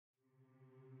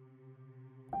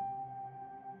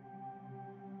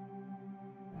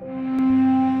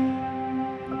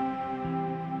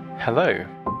Hello!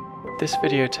 This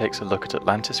video takes a look at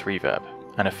Atlantis Reverb,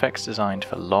 an effects designed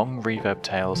for long reverb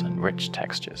tails and rich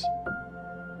textures.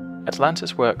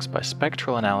 Atlantis works by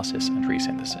spectral analysis and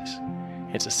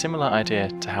resynthesis. It's a similar idea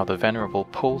to how the venerable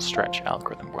pull-stretch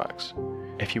algorithm works.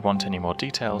 If you want any more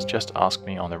details, just ask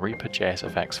me on the REAPER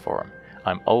JSFX forum.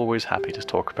 I'm always happy to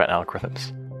talk about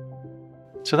algorithms.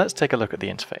 So let's take a look at the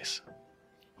interface.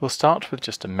 We'll start with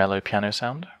just a mellow piano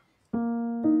sound.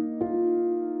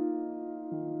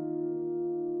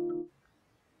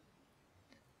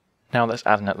 Now let's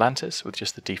add an Atlantis with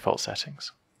just the default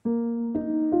settings.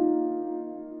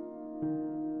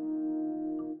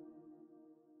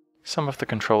 Some of the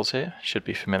controls here should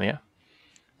be familiar.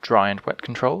 Dry and wet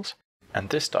controls, and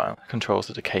this dial controls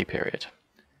the decay period.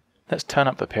 Let's turn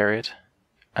up the period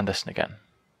and listen again.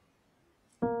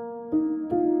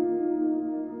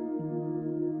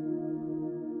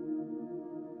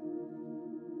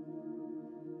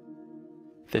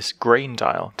 This grain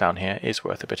dial down here is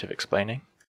worth a bit of explaining.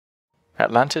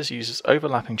 Atlantis uses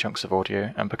overlapping chunks of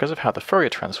audio, and because of how the Fourier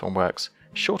transform works,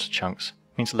 shorter chunks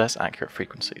means less accurate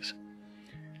frequencies.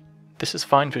 This is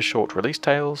fine for short release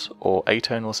tails or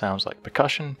atonal sounds like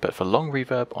percussion, but for long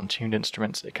reverb on tuned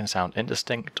instruments it can sound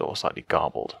indistinct or slightly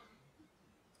garbled.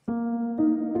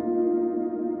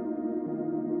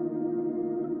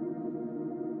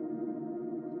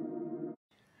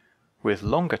 With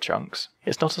longer chunks,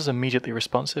 it's not as immediately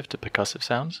responsive to percussive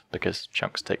sounds, because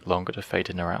chunks take longer to fade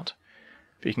in or out,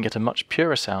 but you can get a much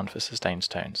purer sound for sustained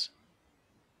tones.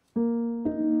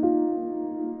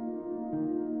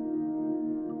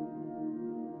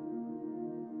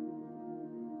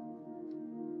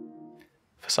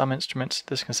 For some instruments,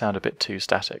 this can sound a bit too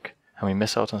static, and we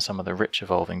miss out on some of the rich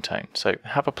evolving tone, so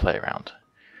have a play around.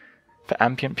 For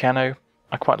ambient piano,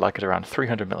 I quite like it around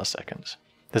 300 milliseconds.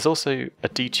 There's also a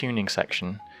detuning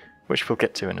section, which we'll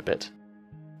get to in a bit.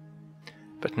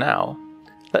 But now,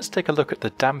 let's take a look at the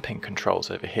damping controls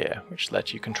over here, which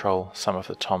let you control some of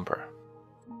the timbre.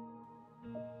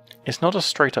 It's not a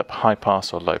straight up high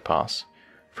pass or low pass.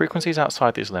 Frequencies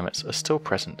outside these limits are still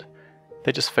present,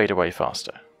 they just fade away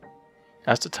faster,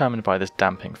 as determined by this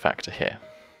damping factor here.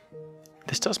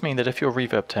 This does mean that if your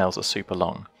reverb tails are super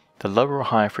long, the lower or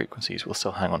higher frequencies will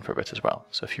still hang on for a bit as well,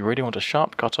 so if you really want a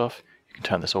sharp cutoff, you can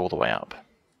turn this all the way up.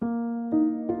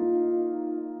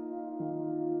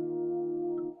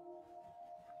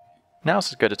 Now's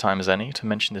as good a time as any to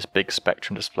mention this big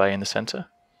spectrum display in the center.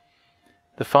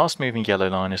 The fast moving yellow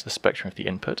line is the spectrum of the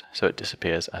input, so it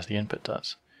disappears as the input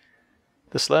does.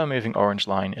 The slower moving orange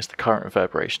line is the current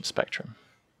reverberation spectrum.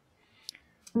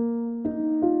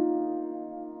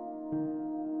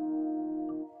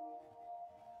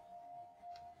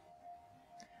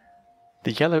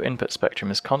 The yellow input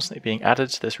spectrum is constantly being added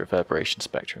to this reverberation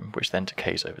spectrum, which then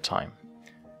decays over time.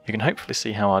 You can hopefully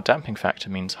see how our damping factor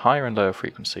means higher and lower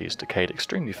frequencies decayed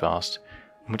extremely fast,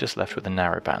 and we're just left with a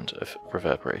narrow band of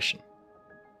reverberation.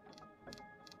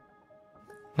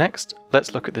 Next,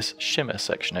 let's look at this shimmer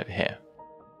section over here.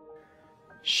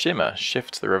 Shimmer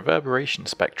shifts the reverberation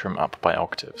spectrum up by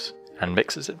octaves, and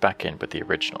mixes it back in with the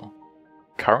original.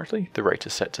 Currently, the rate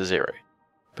is set to 0,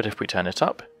 but if we turn it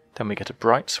up, then we get a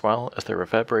bright swell as the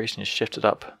reverberation is shifted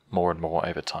up more and more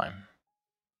over time.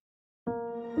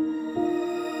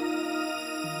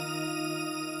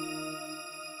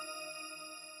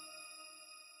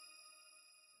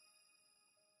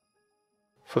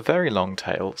 For very long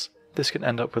tails, this can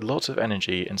end up with lots of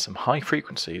energy and some high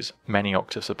frequencies many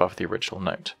octaves above the original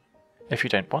note. If you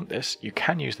don't want this, you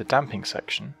can use the damping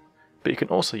section, but you can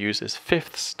also use this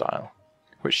fifth style,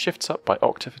 which shifts up by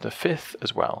octave and a fifth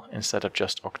as well, instead of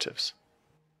just octaves.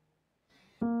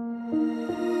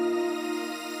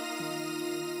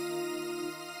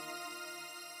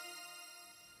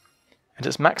 At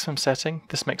its maximum setting,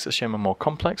 this makes the shimmer more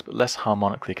complex but less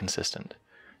harmonically consistent,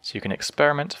 so you can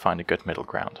experiment to find a good middle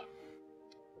ground.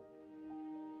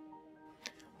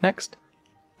 Next,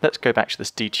 let's go back to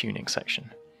this detuning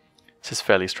section. This is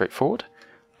fairly straightforward.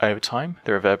 Over time,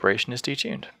 the reverberation is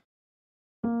detuned.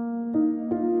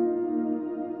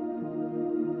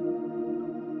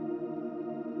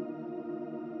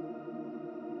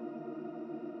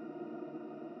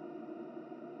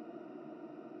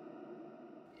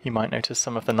 You might notice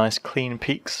some of the nice clean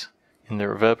peaks in the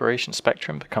reverberation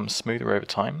spectrum become smoother over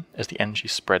time as the energy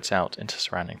spreads out into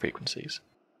surrounding frequencies.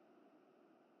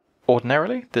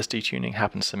 Ordinarily, this detuning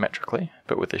happens symmetrically,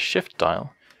 but with this shift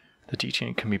dial, the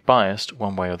detuning can be biased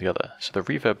one way or the other, so the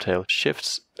reverb tail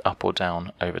shifts up or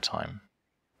down over time.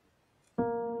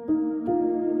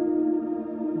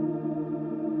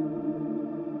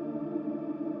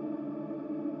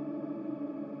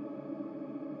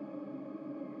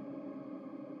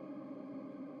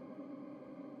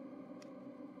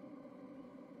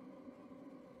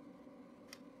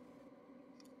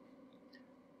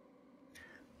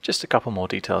 Just a couple more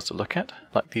details to look at,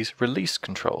 like these release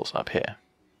controls up here.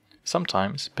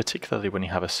 Sometimes, particularly when you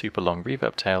have a super long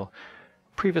reverb tail,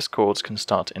 previous chords can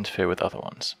start to interfere with other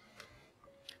ones.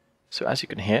 So as you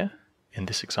can hear, in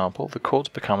this example, the chords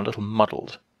become a little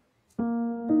muddled.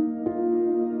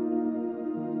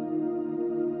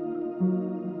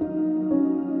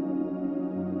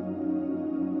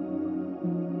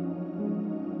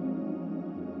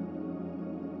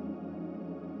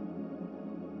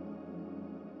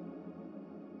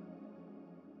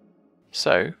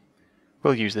 So,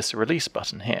 we'll use this release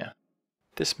button here.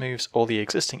 This moves all the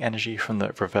existing energy from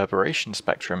the reverberation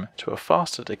spectrum to a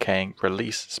faster decaying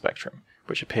release spectrum,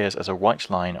 which appears as a white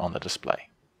line on the display.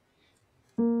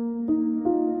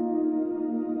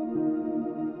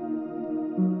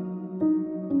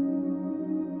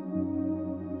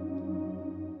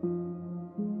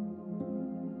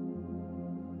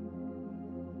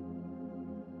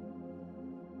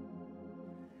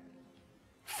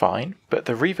 Fine, but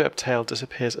the reverb tail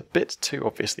disappears a bit too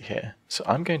obviously here, so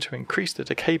I'm going to increase the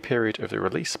decay period of the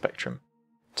release spectrum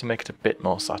to make it a bit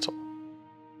more subtle.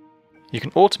 You can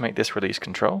automate this release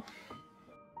control.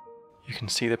 You can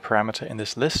see the parameter in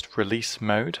this list, release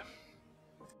mode.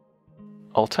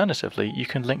 Alternatively, you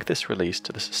can link this release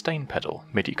to the sustain pedal,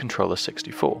 MIDI controller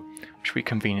 64, which we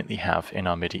conveniently have in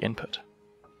our MIDI input.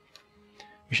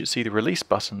 You should see the release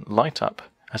button light up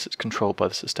as it's controlled by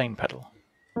the sustain pedal.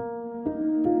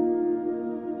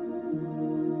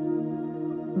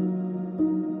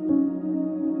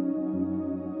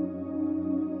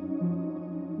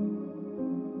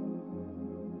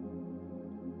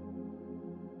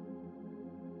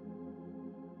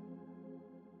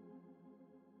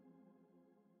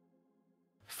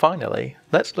 Finally,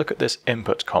 let's look at this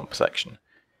input comp section.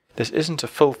 This isn't a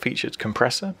full-featured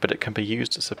compressor, but it can be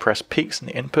used to suppress peaks in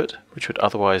the input, which would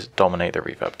otherwise dominate the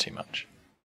reverb too much.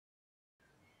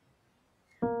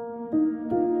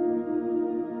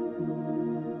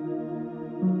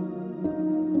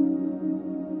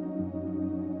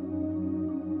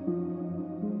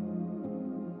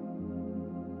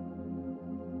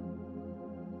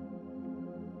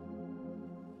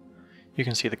 You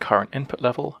can see the current input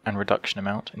level and reduction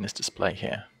amount in this display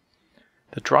here.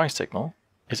 The dry signal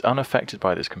is unaffected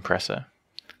by this compressor,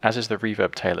 as is the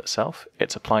reverb tail itself.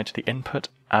 It's applied to the input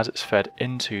as it's fed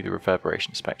into the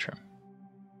reverberation spectrum.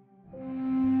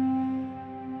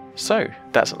 So,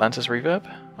 that's Atlantis Reverb.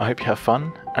 I hope you have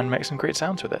fun and make some great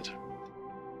sounds with it.